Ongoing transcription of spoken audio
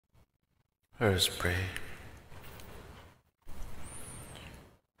Let us pray.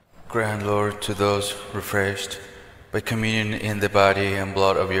 Grant, Lord, to those refreshed by communion in the body and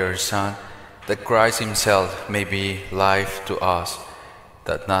blood of your Son, that Christ himself may be life to us,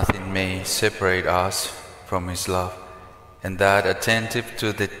 that nothing may separate us from his love, and that, attentive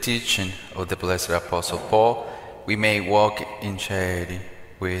to the teaching of the blessed Apostle Paul, we may walk in charity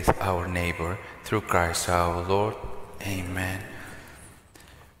with our neighbor, through Christ our Lord. Amen.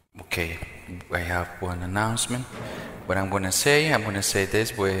 Okay, I have one announcement. What I'm going to say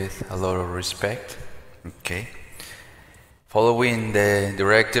this with a lot of respect. Okay. Following the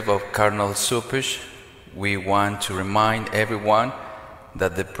directive of Card.Cupich, we want to remind everyone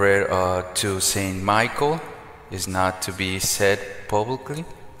that the prayer to Saint Michael is not to be said publicly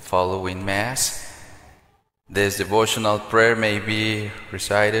following Mass. This devotional prayer may be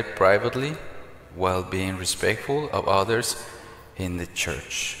recited privately while being respectful of others in the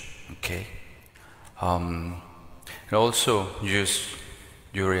church. Okay. And also, you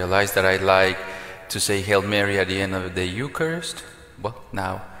realize that I like to say Hail Mary at the end of the Eucharist. Well,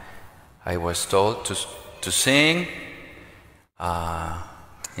 now I was told to sing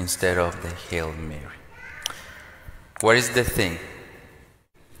instead of the Hail Mary. What is the thing?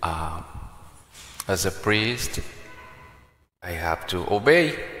 As a priest, I have to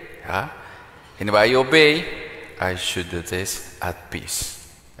obey. And if I obey, I should do this at peace.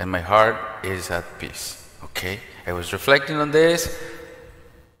 And my heart is at peace. Okay? I was reflecting on this.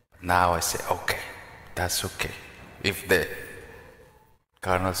 Now I say, okay, that's okay. If the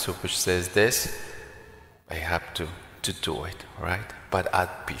Card.Cupich says this, I have to do it, right? But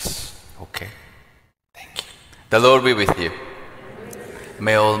at peace. Okay? Thank you. The Lord be with you.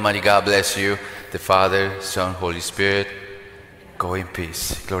 May Almighty God bless you, the Father, Son, Holy Spirit. Go in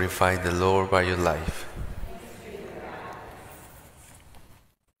peace. Glorify the Lord by your life.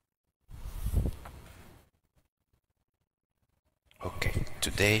 Okay,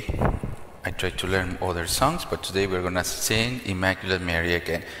 today I tried to learn other songs, but today we're going to sing Immaculate Mary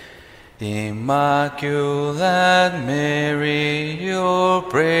again. Immaculate Mary, your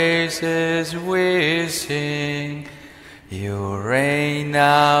praises we sing. You reign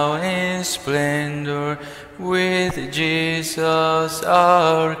now in splendor with Jesus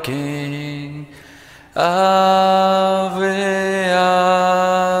our King. Ave,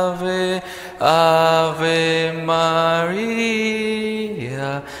 Ave, Ave Maria.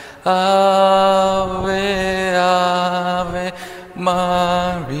 Ave, Ave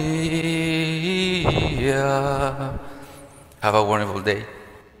Maria. Have a wonderful day.